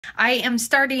I am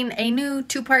starting a new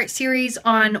two-part series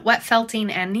on wet felting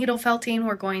and needle felting.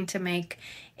 We're going to make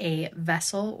a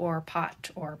vessel or pot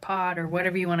or pod or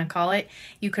whatever you want to call it.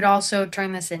 You could also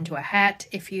turn this into a hat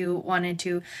if you wanted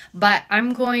to, but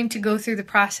I'm going to go through the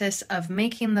process of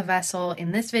making the vessel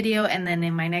in this video, and then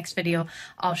in my next video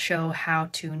I'll show how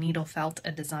to needle felt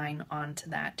a design onto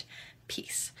that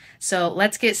piece. So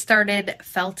let's get started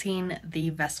felting the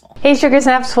vessel. Hey Sugar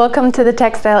Snaps, welcome to the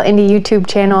Textile Indie YouTube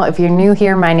channel. If you're new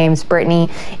here, my name's Brittany,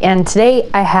 and today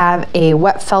I have a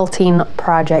wet felting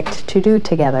project to do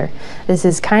together. This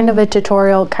is kind of a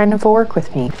tutorial, kind of a work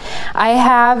with me. I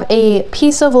have a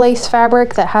piece of lace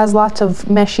fabric that has lots of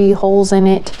meshy holes in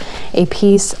it, a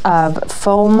piece of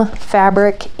foam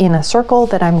fabric in a circle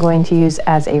that I'm going to use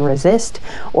as a resist,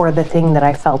 or the thing that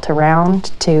I felt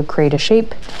around to create a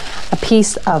shape, a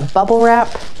piece of bubble wrap,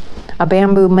 a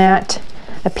bamboo mat,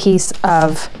 a piece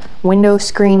of window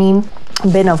screening, a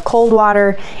bin of cold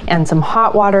water, and some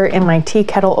hot water in my tea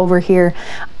kettle over here.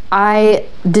 I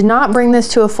did not bring this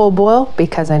to a full boil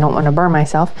because I don't want to burn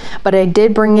myself, but I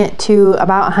did bring it to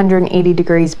about 180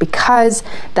 degrees because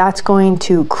that's going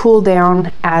to cool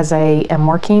down as I am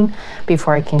working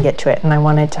before I can get to it. And I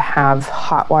wanted to have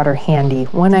hot water handy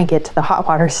when I get to the hot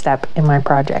water step in my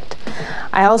project.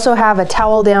 I also have a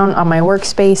towel down on my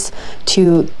workspace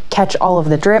to catch all of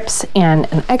the drips, and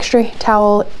an extra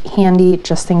towel handy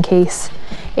just in case,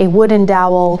 a wooden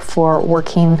dowel for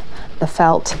working the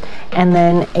felt, and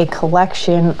then a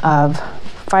collection of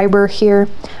fiber here.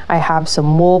 I have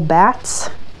some wool bats,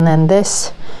 and then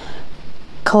this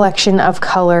collection of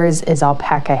colors is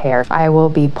alpaca hair. I will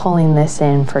be pulling this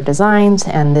in for designs,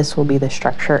 and this will be the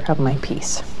structure of my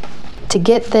piece. To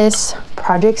get this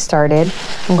project started,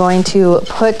 I'm going to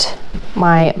put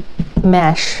my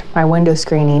mesh, my window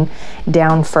screening,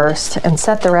 down first and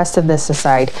set the rest of this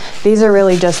aside. These are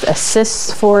really just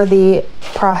assists for the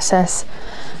process,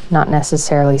 not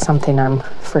necessarily something I'm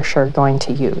for sure going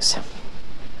to use.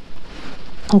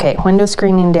 Okay, window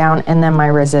screening down, and then my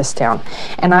resist down.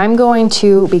 And I'm going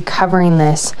to be covering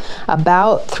this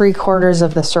about 3/4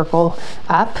 of the circle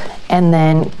up, and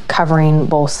then covering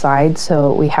both sides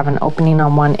so we have an opening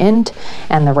on one end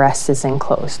and the rest is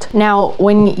enclosed. Now,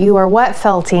 when you are wet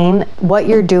felting, what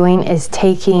you're doing is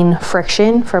taking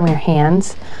friction from your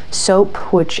hands, soap,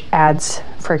 which adds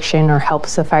friction or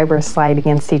helps the fibers slide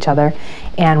against each other,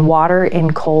 and water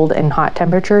in cold and hot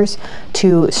temperatures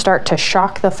to start to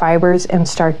shock the fibers and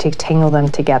start to tangle them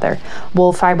together.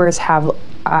 Wool fibers have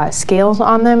scales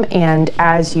on them, and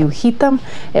as you heat them,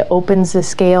 it opens the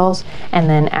scales, and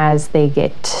then as they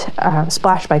get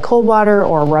splashed by cold water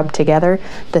or rubbed together,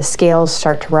 the scales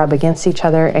start to rub against each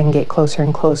other and get closer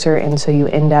and closer, and so you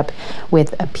end up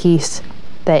with a piece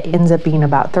that ends up being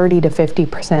about 30 to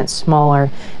 50% smaller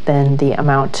than the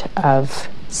amount of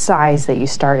size that you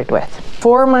started with.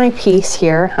 For my piece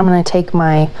here, I'm going to take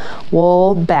my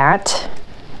wool bat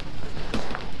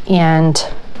and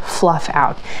fluff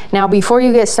out. Now, before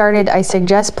you get started, I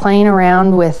suggest playing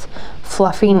around with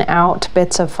fluffing out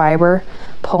bits of fiber,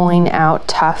 pulling out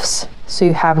tufts, so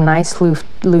you have nice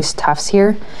loose tufts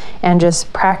here, and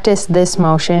just practice this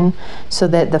motion so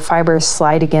that the fibers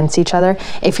slide against each other.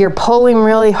 If you're pulling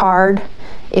really hard,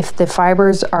 if the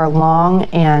fibers are long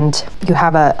and you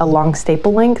have a long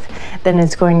staple length, then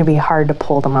it's going to be hard to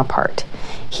pull them apart.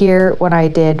 Here, what I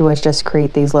did was just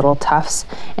create these little tufts,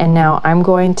 and now I'm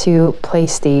going to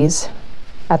place these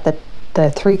at the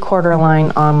 3/4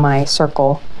 line on my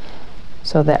circle,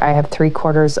 so that I have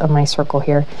 3/4 of my circle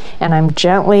here, and I'm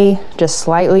gently, just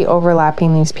slightly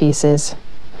overlapping these pieces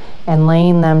and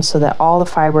laying them so that all the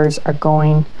fibers are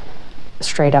going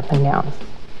straight up and down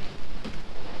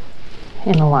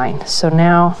in a line. So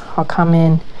now I'll come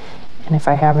in, and if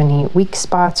I have any weak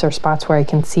spots or spots where I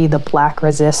can see the black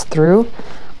resist through,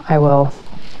 I will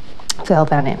fill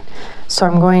that in. So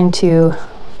I'm going to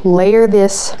layer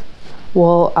this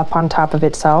wool up on top of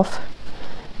itself,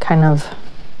 kind of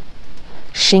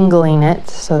shingling it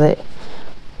so that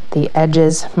the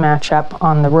edges match up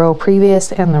on the row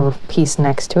previous and the piece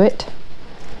next to it.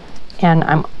 And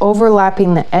I'm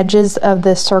overlapping the edges of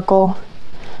this circle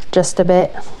just a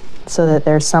bit so that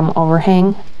there's some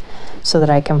overhang, so that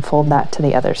I can fold that to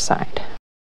the other side.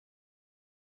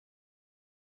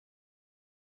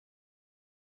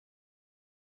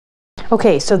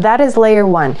 Okay, so that is layer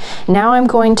one. Now I'm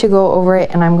going to go over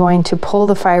it, and I'm going to pull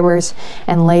the fibers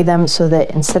and lay them so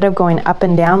that instead of going up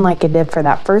and down like I did for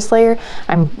that first layer,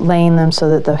 I'm laying them so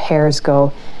that the hairs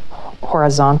go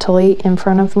horizontally in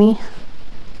front of me,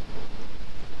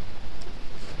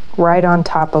 right on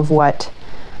top of what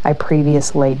I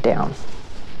previously laid down.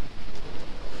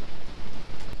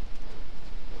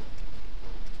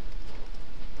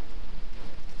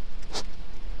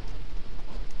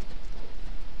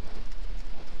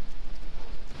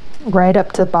 right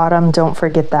up to the bottom. Don't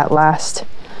forget that last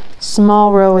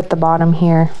small row at the bottom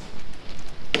here.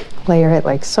 Layer it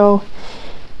like so.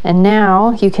 And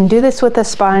now you can do this with a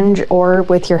sponge or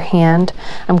with your hand.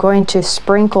 I'm going to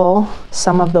sprinkle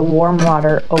some of the warm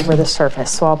water over the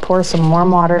surface. So I'll pour some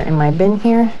warm water in my bin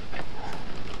here.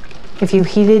 If you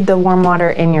heated the warm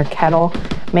water in your kettle,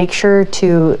 make sure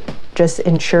to just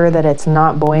ensure that it's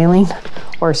not boiling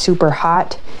or super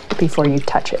hot before you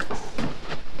touch it.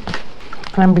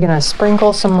 I'm gonna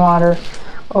sprinkle some water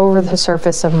over the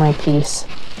surface of my piece,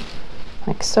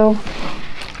 like so.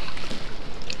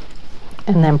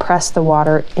 And then press the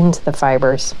water into the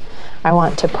fibers. I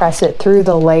want to press it through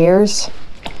the layers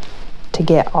to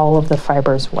get all of the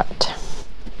fibers wet.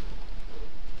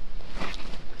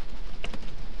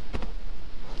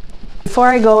 Before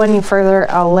I go any further,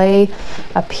 I'll lay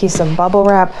a piece of bubble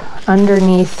wrap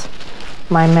underneath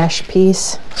my mesh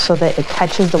piece so that it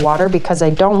catches the water, because I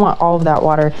don't want all of that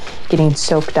water getting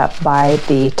soaked up by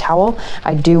the towel.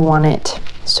 I do want it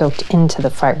soaked into the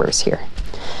fibers here.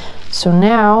 So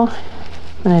now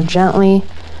I'm going to gently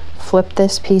flip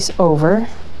this piece over,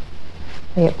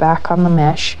 lay it back on the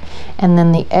mesh, and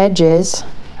then the edges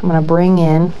I'm going to bring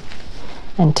in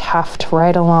and tuft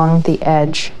right along the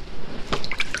edge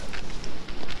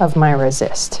of my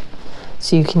resist.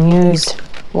 So you can use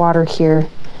water here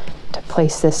to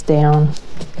place this down,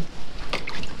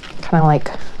 kind of like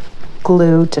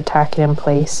glue to tack it in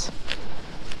place.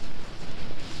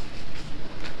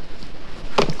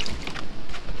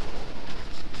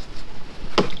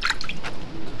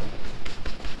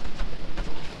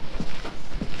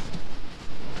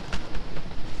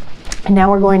 And now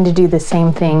we're going to do the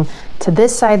same thing to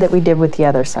this side that we did with the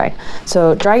other side.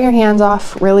 So dry your hands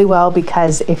off really well,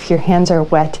 because if your hands are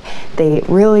wet, they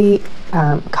really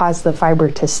cause the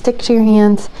fiber to stick to your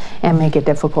hands and make it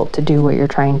difficult to do what you're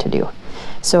trying to do.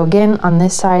 So again, on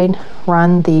this side,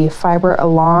 run the fiber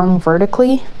along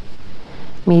vertically,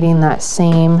 meeting that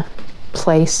same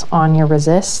place on your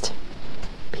resist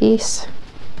piece.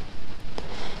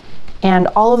 And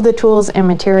all of the tools and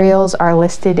materials are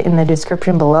listed in the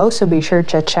description below, so be sure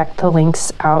to check the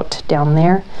links out down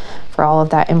there for all of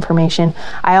that information.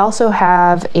 I also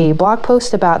have a blog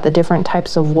post about the different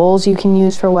types of wools you can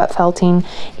use for wet felting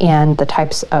and the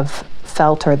types of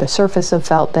felt or the surface of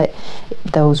felt that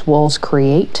those wools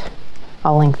create.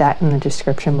 I'll link that in the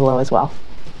description below as well.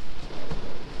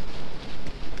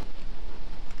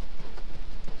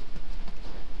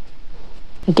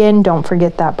 Again, don't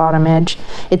forget that bottom edge.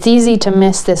 It's easy to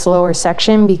miss this lower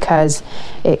section because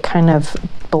it kind of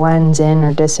blends in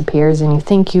or disappears and you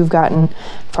think you've gotten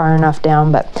far enough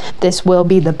down, but this will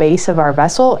be the base of our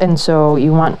vessel, and so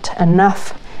you want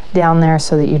enough down there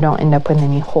so that you don't end up with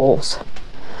any holes.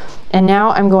 And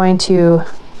now I'm going to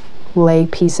lay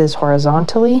pieces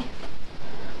horizontally.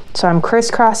 So I'm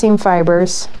crisscrossing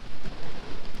fibers,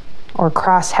 or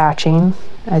cross hatching,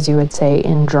 as you would say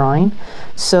in drawing,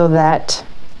 so that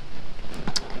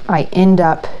I end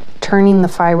up turning the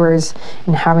fibers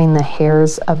and having the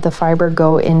hairs of the fiber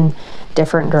go in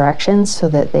different directions so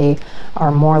that they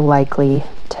are more likely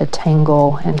to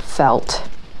tangle and felt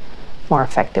more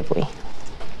effectively.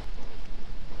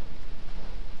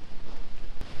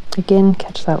 Again,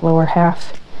 catch that lower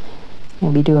half.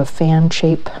 Maybe do a fan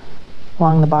shape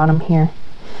along the bottom here.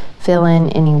 Fill in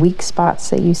any weak spots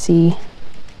that you see,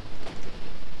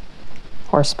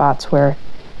 or spots where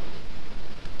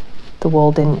the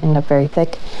wool didn't end up very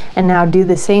thick. And now do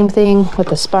the same thing with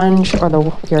the sponge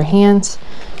or your hands.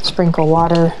 Sprinkle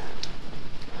water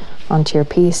onto your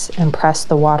piece and press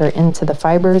the water into the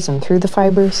fibers and through the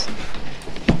fibers.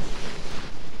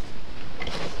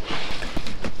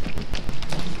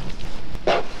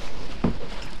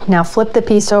 Now flip the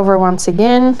piece over once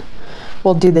again.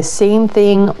 We'll do the same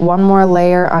thing, one more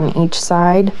layer on each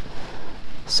side.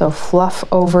 So fluff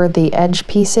over the edge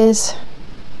pieces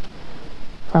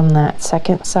from that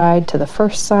second side to the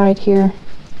first side here.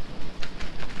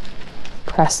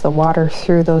 Press the water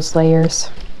through those layers.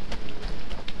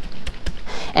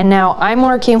 And now I'm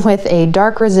working with a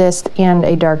dark resist and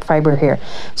a dark fiber here.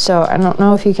 So I don't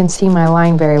know if you can see my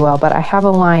line very well, but I have a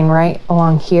line right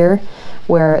along here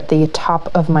where the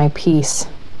top of my piece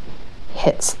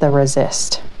hits the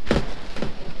resist.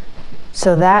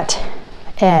 So that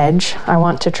edge I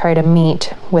want to try to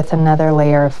meet with another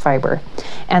layer of fiber.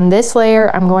 And this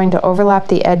layer I'm going to overlap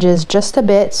the edges just a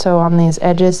bit, so on these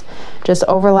edges just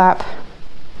overlap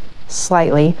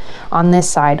slightly on this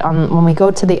side. When we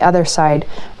go to the other side,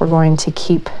 we're going to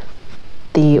keep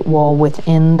the wool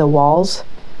within the walls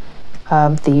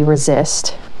of the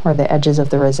resist, or the edges of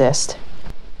the resist.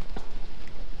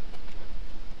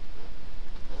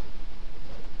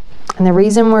 And the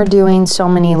reason we're doing so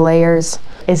many layers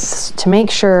is to make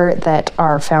sure that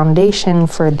our foundation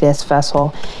for this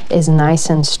vessel is nice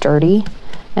and sturdy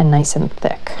and nice and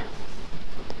thick.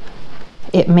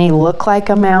 It may look like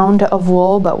a mound of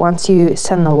wool, but once you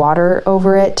send the water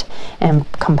over it and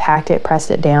compact it, press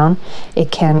it down,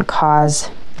 it can cause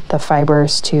the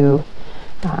fibers to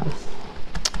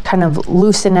kind of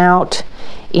loosen out,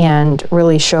 and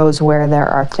really shows where there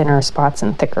are thinner spots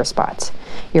and thicker spots.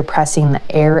 You're pressing the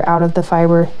air out of the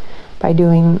fiber by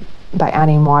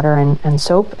adding water and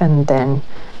soap, and then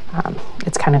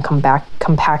it's kind of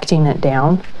compacting it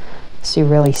down, so you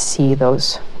really see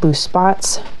those loose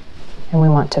spots, and we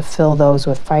want to fill those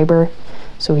with fiber,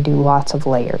 so we do lots of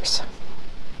layers.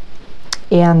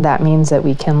 And that means that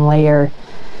we can layer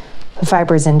the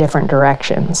fibers in different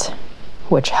directions,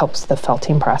 which helps the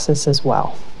felting process as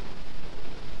well.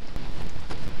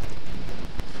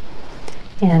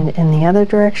 And in the other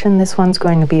direction, this one's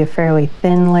going to be a fairly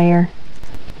thin layer.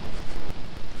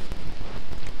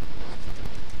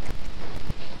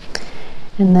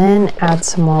 And then add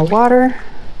some more water.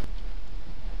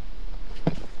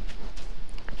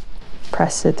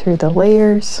 Press it through the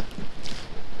layers.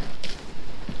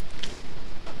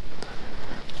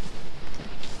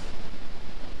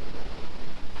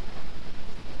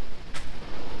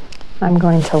 I'm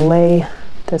going to lay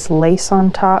this lace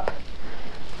on top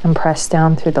and press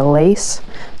down through the lace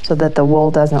so that the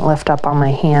wool doesn't lift up on my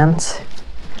hands.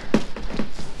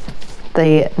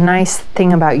 The nice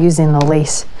thing about using the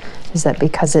lace is that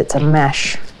because it's a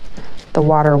mesh, the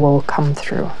water will come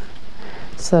through.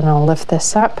 So then I'll lift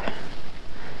this up,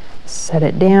 set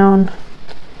it down,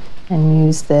 and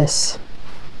use this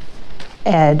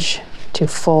edge to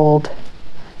fold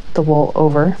the wool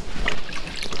over.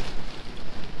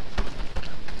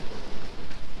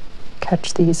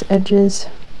 Catch these edges.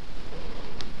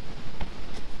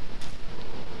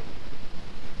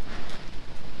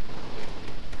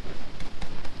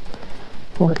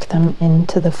 Work them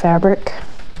into the fabric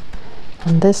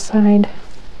on this side.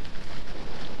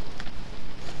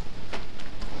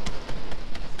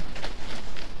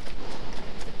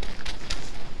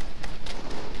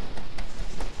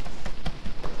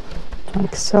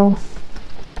 Like so.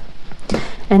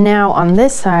 And now on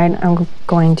this side, I'm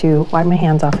going to wipe my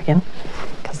hands off again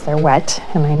because they're wet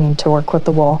and I need to work with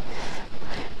the wool.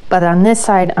 But on this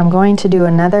side, I'm going to do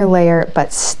another layer,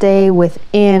 but stay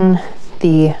within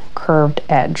the curved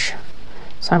edge.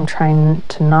 So I'm trying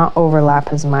to not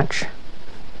overlap as much,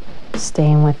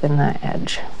 staying within that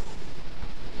edge.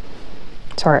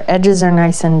 So our edges are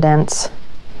nice and dense.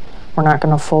 We're not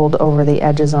going to fold over the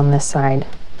edges on this side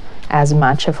as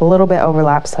much. If a little bit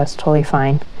overlaps, that's totally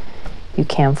fine. You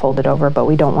can fold it over, but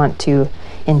we don't want to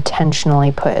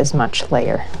intentionally put as much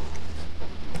layer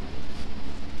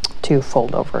to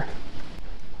fold over.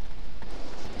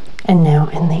 And now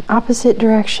in the opposite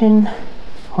direction,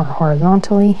 or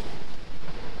horizontally.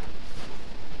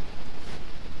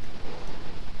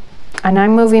 And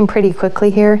I'm moving pretty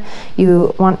quickly here.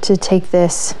 You want to take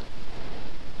this,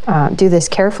 do this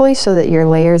carefully so that your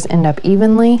layers end up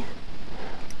evenly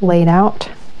laid out.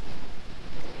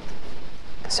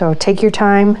 So take your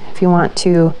time if you want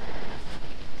to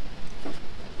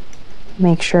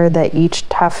make sure that each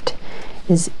tuft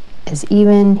is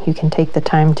even. You can take the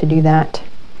time to do that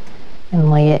and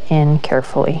lay it in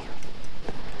carefully.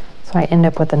 So I end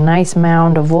up with a nice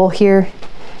mound of wool here,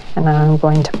 and I'm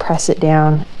going to press it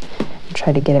down and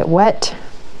try to get it wet.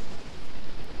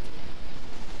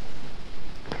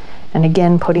 And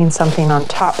again, putting something on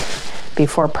top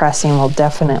before pressing will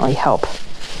definitely help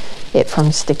it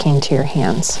from sticking to your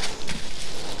hands.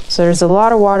 So there's a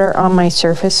lot of water on my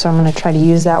surface, so I'm going to try to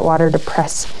use that water to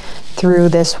press through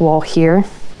this wool here,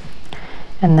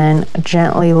 and then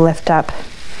gently lift up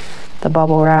the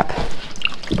bubble wrap.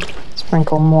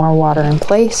 Sprinkle more water in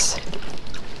place.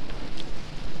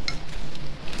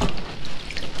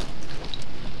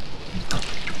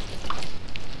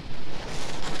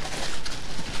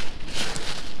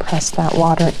 Press that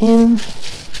water in.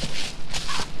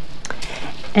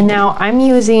 And now I'm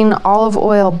using olive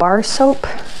oil bar soap.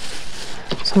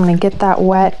 So I'm going to get that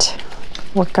wet,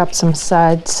 work up some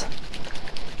suds,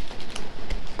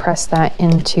 press that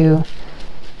into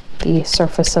the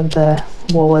surface of the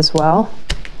wool as well.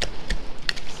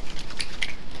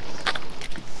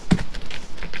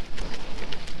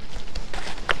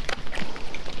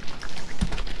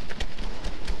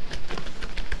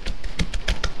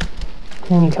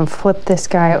 And you can flip this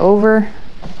guy over,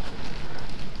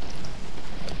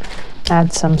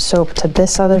 add some soap to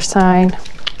this other side.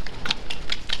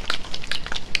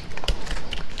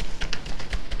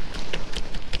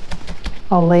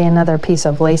 I'll lay another piece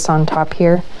of lace on top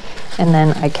here and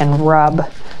then I can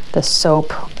rub the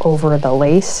soap over the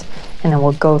lace, and it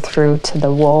will go through to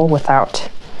the wool without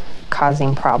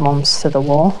causing problems to the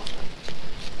wool.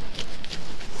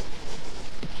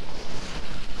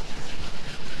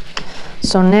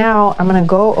 So now I'm going to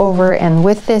go over, and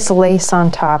with this lace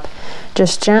on top,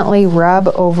 just gently rub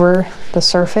over the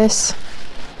surface,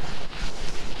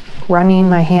 running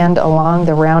my hand along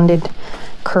the rounded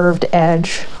curved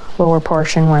edge, lower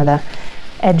portion where the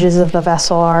edges of the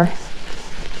vessel are,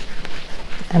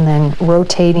 and then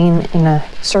rotating in a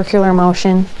circular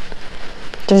motion.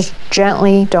 Just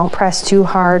gently, don't press too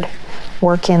hard,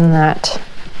 work in that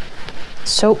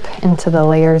soap into the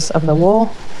layers of the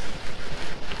wool,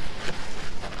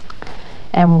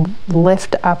 and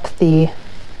lift up the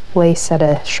lace at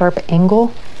a sharp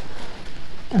angle,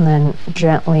 and then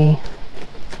gently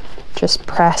just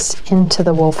press into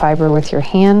the wool fiber with your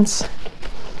hands,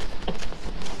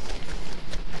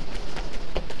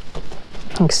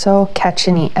 like so. Catch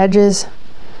any edges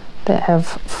that have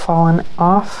fallen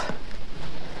off,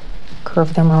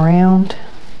 curve them around.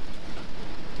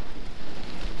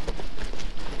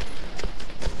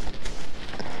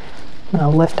 I'm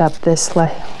going to lift up this,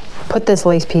 put this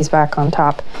lace piece back on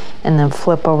top, and then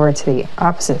flip over to the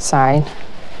opposite side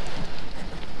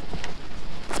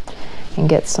and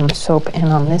get some soap in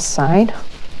on this side.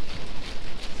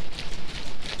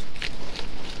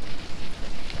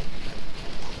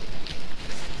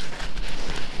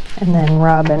 And then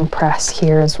rub and press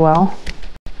here as well.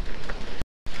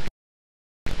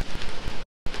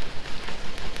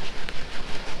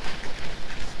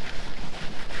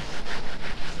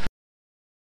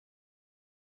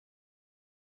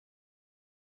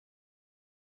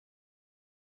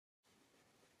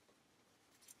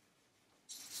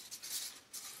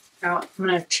 Now I'm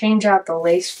going to change out the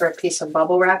lace for a piece of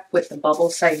bubble wrap with the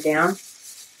bubble side down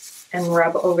and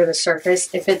rub over the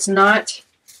surface. If it's not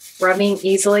rubbing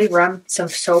easily, rub some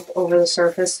soap over the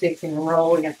surface so you can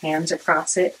roll your hands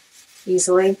across it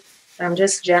easily. I'm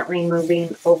just gently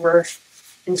moving over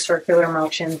in circular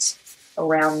motions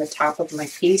around the top of my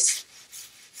piece.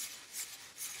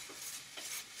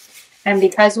 And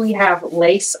because we have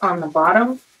lace on the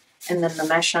bottom and then the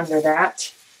mesh under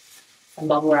that and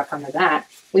bubble wrap under that,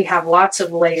 we have lots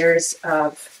of layers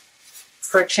of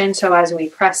friction. So as we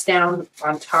press down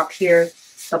on top here,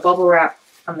 the bubble wrap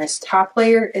on this top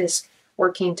layer is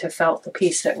working to felt the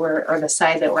piece that we're, or the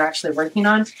side that we're actually working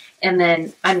on. And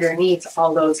then underneath,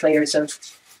 all those layers of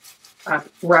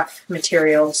rough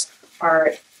materials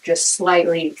are just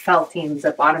slightly felting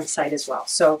the bottom side as well.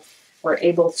 So we're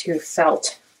able to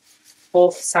felt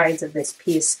both sides of this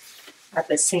piece at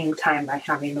the same time by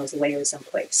having those layers in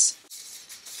place.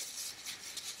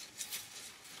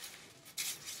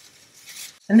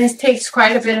 And this takes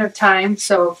quite a bit of time,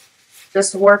 so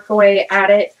just work away at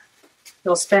it.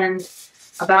 You'll spend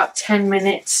about 10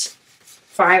 minutes,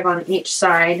 5 on each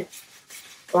side,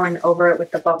 going over it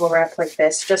with the bubble wrap like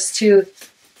this, just to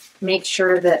make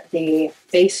sure that the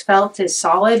base felt is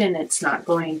solid and it's not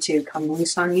going to come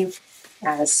loose on you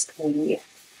as we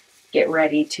get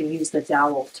ready to use the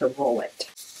dowel to roll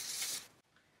it.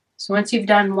 So once you've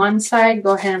done one side,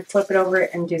 go ahead and flip it over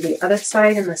and do the other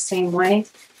side in the same way,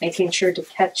 making sure to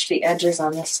catch the edges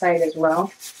on this side as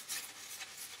well.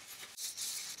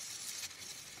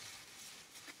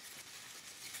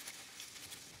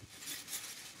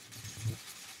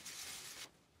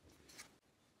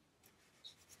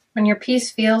 When your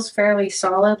piece feels fairly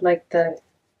solid, like the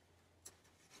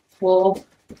wool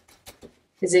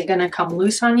isn't going to come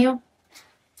loose on you,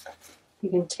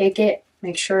 you can take it,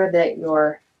 make sure that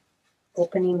your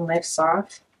opening lifts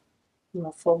off. I'm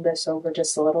going to fold this over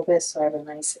just a little bit so I have a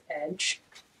nice edge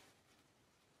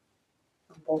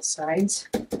on both sides.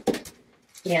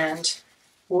 And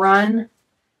run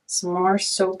some more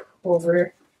soap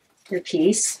over your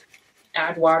piece.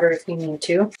 Add water if you need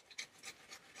to.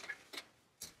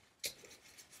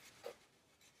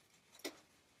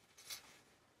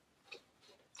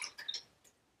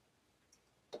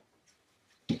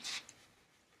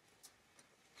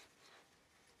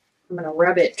 I'm going to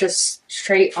rub it just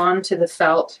straight onto the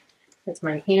felt with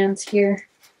my hands here.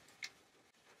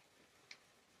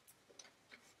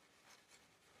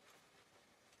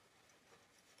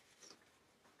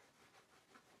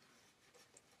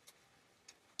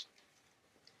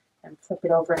 And flip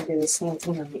it over and do the same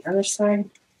thing on the other side.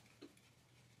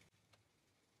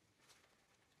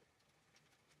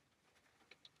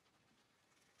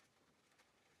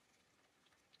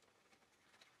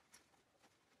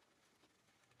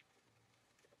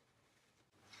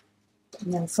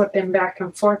 And then flipping back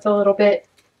and forth a little bit.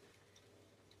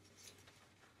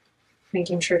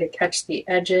 making sure to catch the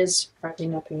edges,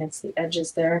 rubbing up against the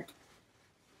edges there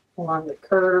along the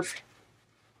curve.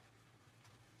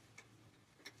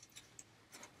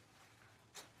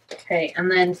 Okay,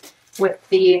 and then with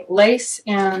the lace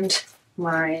and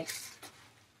my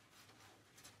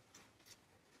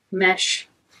mesh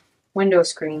window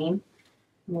screening,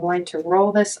 I'm going to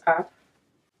roll this up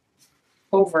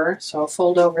over, so I'll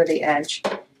fold over the edge,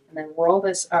 and then roll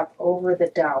this up over the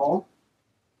dowel.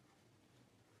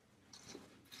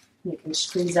 You can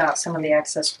squeeze out some of the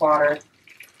excess water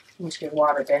into your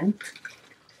water bin.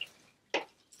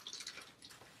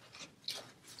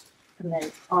 And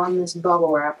then on this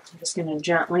bubble wrap, I'm just going to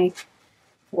gently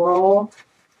roll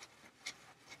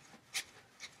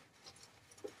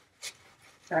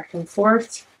back and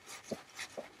forth,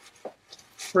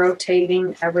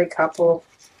 rotating every couple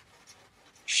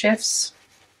shifts.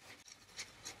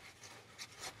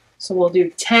 So we'll do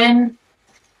 10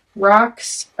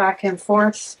 rocks back and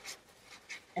forth,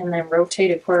 and then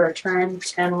rotate a quarter turn,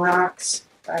 10 rocks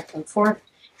back and forth.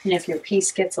 And if your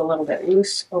piece gets a little bit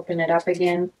loose, open it up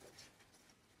again,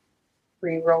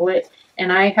 re-roll it.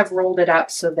 And I have rolled it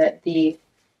up so that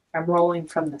I'm rolling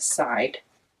from the side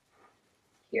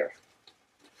here,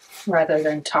 rather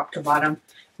than top to bottom,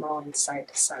 I'm rolling side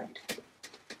to side.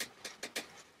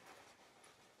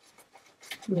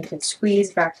 And you can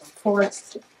squeeze back and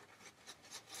forth,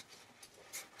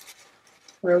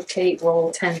 rotate,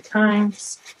 roll 10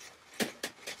 times,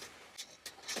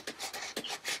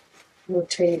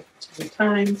 rotate 10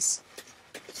 times.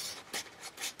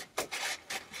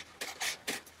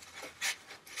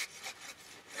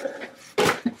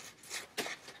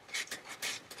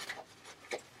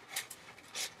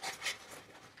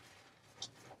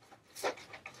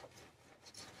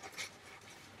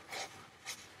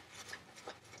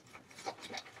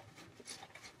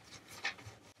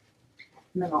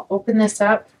 And then I'll open this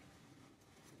up,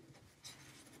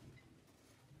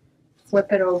 flip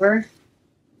it over,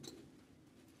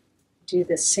 do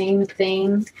the same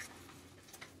thing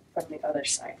from the other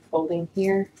side. Folding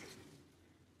here,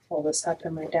 pull this up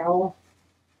in my dowel,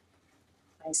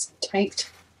 nice and tight,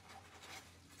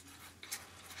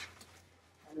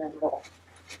 and then roll.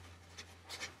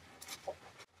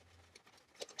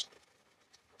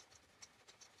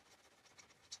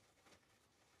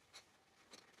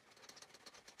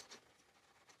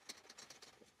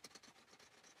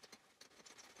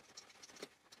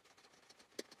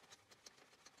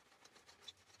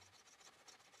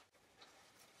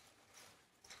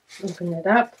 Open it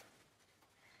up,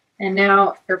 and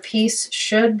now your piece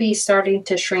should be starting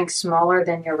to shrink smaller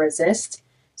than your resist,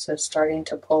 so starting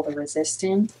to pull the resist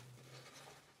in.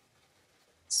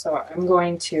 So I'm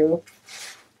going to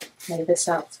lay this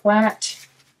out flat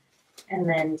and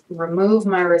then remove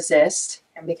my resist,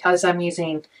 and because I'm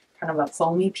using kind of a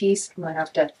foamy piece, I'm going to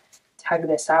have to tug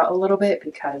this out a little bit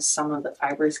because some of the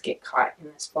fibers get caught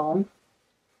in this foam.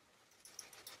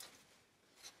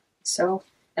 So,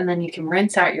 and then you can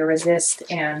rinse out your resist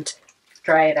and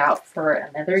dry it out for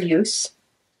another use.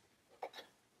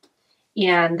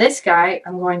 And this guy,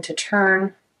 I'm going to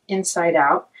turn inside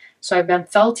out. So I've been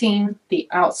felting the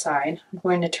outside. I'm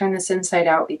going to turn this inside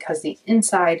out because the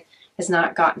inside has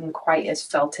not gotten quite as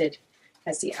felted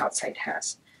as the outside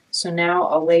has. So now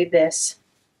I'll lay this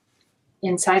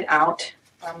inside out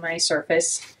on my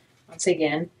surface. Once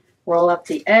again, roll up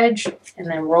the edge and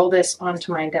then roll this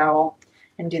onto my dowel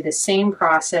and do the same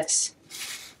process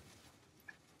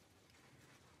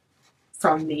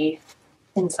from the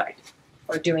inside,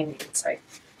 or doing the inside.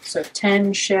 So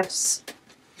 10 shifts,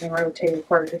 and rotate a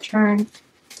quarter turn,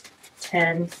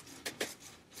 10,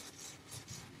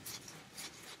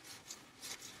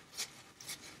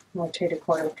 rotate a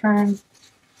quarter turn,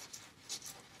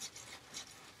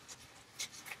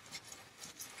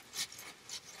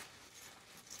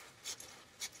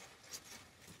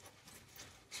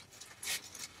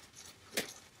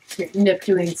 you end up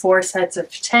doing 4 sets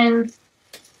of 10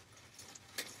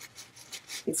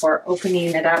 before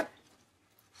opening it up.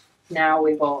 Now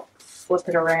we will flip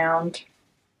it around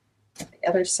on the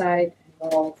other side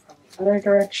and roll from the other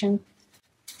direction.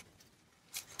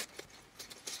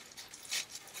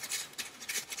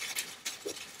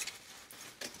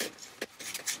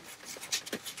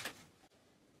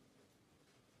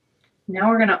 Now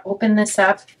we're going to open this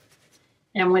up,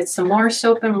 and with some more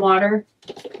soap and water,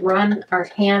 run our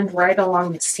hand right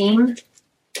along the seam,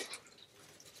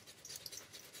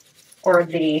 or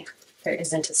there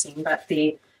isn't a seam, but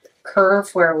the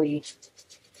curve where we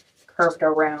curved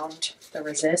around the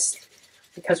resist,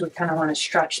 because we kind of want to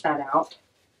stretch that out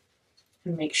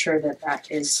and make sure that that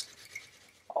is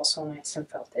also nice and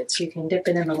felted. So you can dip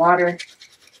it in the water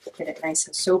Get it nice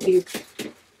and soapy.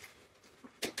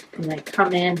 And then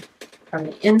come in from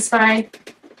the inside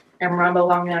and rub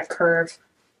along that curve.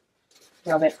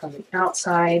 Rub it from the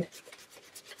outside.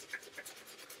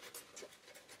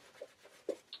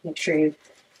 Make sure you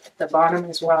hit the bottom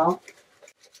as well.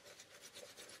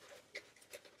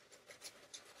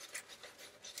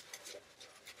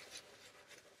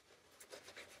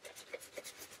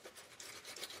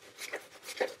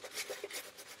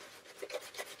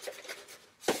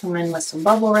 Come in with some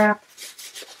bubble wrap.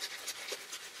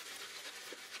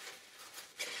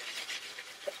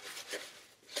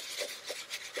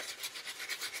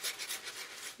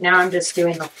 Now I'm just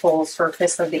doing the full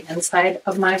surface of the inside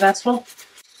of my vessel.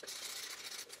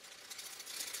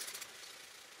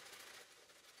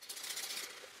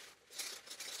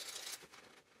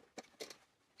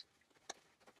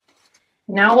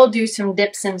 Now we'll do some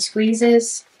dips and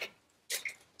squeezes.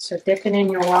 So dip it in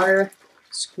your water,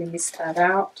 squeeze that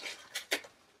out.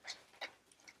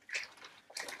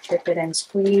 Dip it and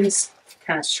squeeze,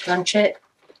 kind of scrunch it.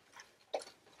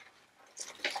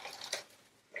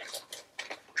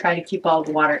 Try to keep all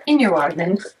the water in your water,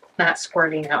 then not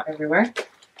squirting out everywhere.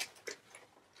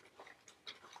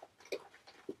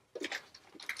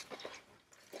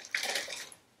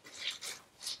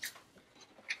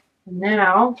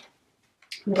 Now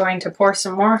I'm going to pour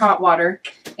some more hot water.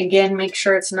 Again, make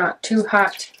sure it's not too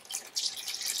hot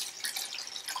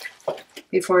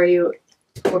before you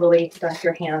totally dunk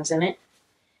your hands in it.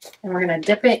 And we're going to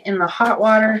dip it in the hot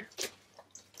water,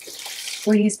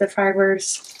 squeeze the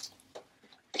fibers,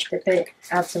 dip it,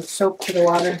 add some soap to the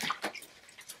water.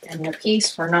 And the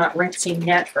piece, we're not rinsing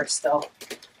yet, we're still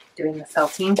doing the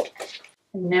felting.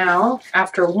 And now,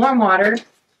 after warm water,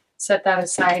 set that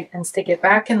aside and stick it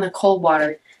back in the cold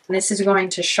water. And this is going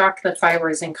to shock the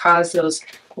fibers and cause those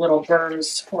little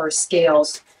burrs or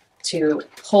scales to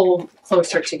pull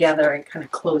closer together and kind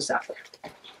of close up.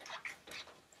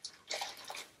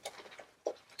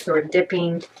 So we're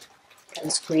dipping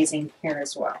and squeezing here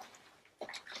as well.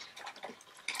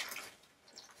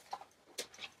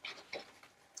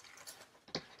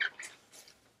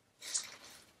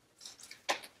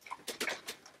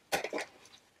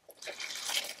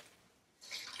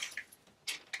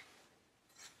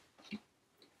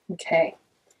 Okay,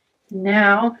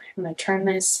 now I'm going to turn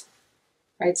this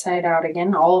right side out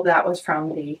again. All of that was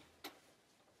from the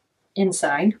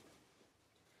inside.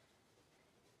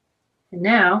 And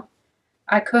now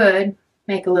I could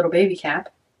make a little baby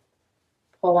cap,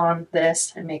 pull on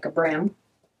this and make a brim,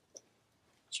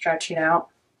 stretch it out,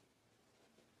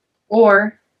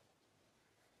 or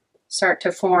start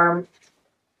to form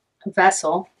a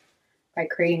vessel by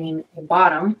creating a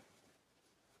bottom.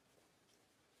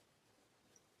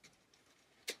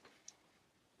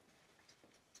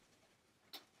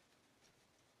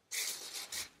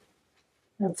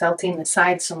 And felting the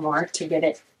side some more to get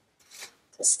it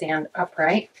to stand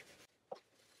upright.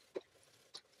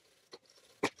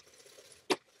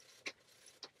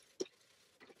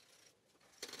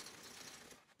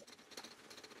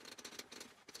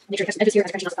 Make sure edges here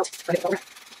has on the felt. Put it over.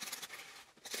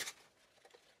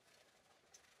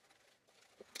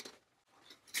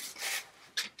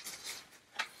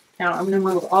 Now I'm going to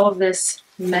move all of this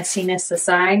messiness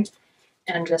aside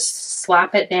and just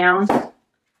slap it down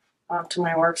onto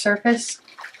my work surface.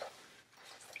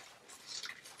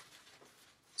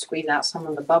 Squeeze out some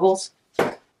of the bubbles.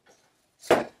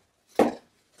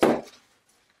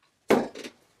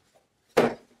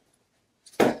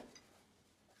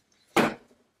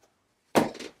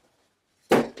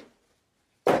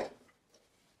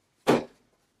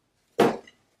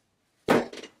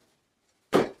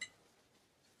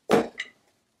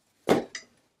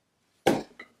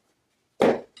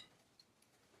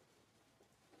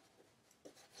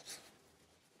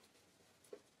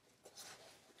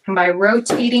 And by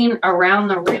rotating around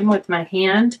the rim with my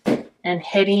hand and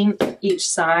hitting each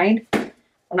side,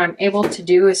 what I'm able to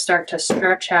do is start to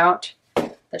stretch out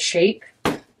the shape.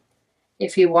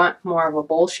 If you want more of a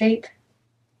bowl shape,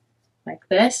 like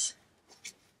this,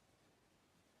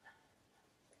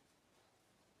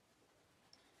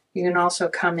 you can also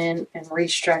come in and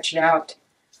re-stretch it out to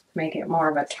make it more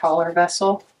of a taller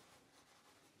vessel.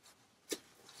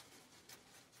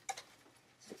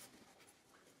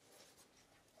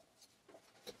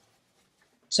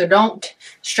 So don't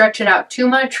stretch it out too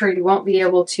much or you won't be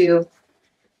able to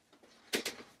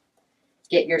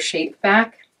get your shape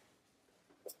back.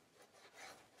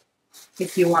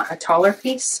 If you want a taller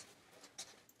piece,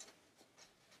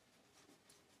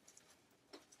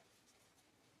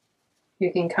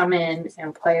 you can come in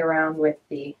and play around with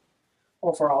the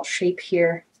overall shape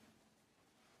here.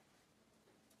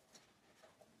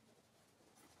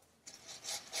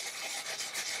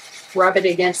 rub it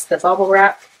against the bubble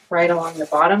wrap right along the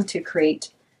bottom to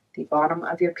create the bottom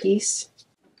of your piece.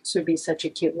 This would be such a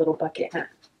cute little bucket hat.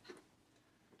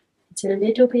 It's a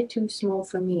little bit too small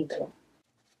for me though.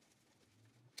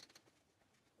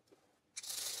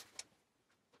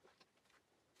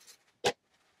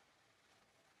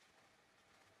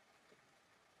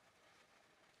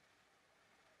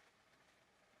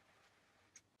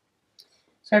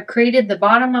 So I've created the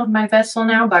bottom of my vessel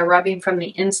now by rubbing from the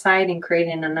inside and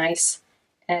creating a nice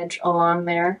edge along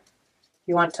there. If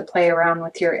you want to play around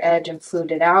with your edge and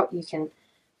flute it out, you can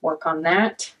work on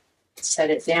that. Set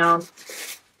it down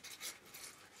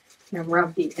and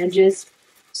rub the edges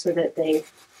so that they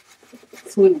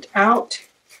flute out.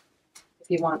 If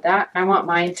you want that, I want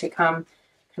mine to come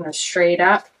kind of straight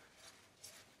up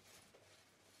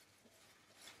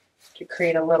to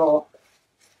create a little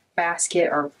basket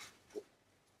or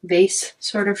vase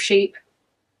sort of shape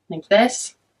like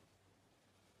this.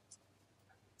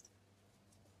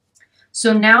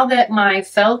 So now that my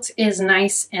felt is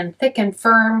nice and thick and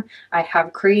firm, I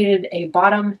have created a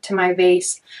bottom to my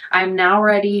vase. I'm now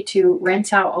ready to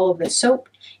rinse out all of the soap,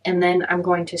 and then I'm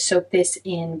going to soak this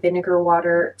in vinegar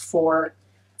water for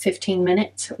 15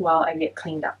 minutes while I get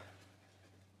cleaned up.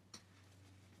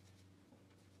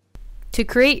 To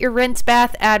create your rinse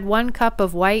bath, add 1 cup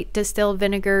of white distilled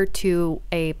vinegar to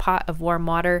a pot of warm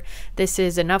water. This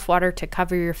is enough water to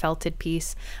cover your felted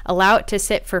piece. Allow it to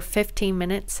sit for 15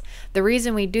 minutes. The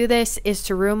reason we do this is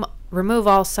to remove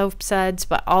all soap suds,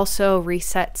 but also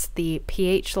resets the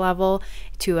pH level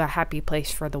to a happy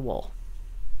place for the wool.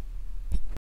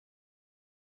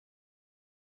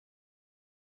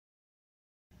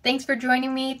 Thanks for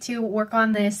joining me to work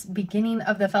on this beginning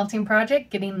of the felting project,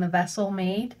 getting the vessel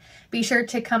made. Be sure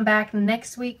to come back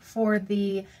next week for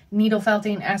the needle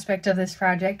felting aspect of this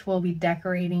project. We'll be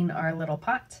decorating our little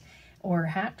pot or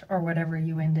hat or whatever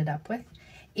you ended up with.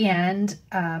 And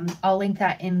I'll link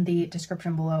that in the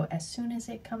description below as soon as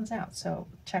it comes out. So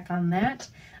check on that.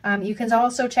 You can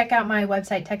also check out my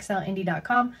website,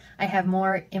 textileindie.com. I have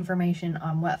more information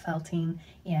on wet felting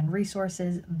and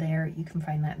resources there. You can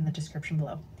find that in the description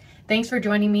below. Thanks for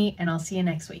joining me, and I'll see you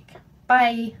next week.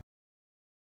 Bye.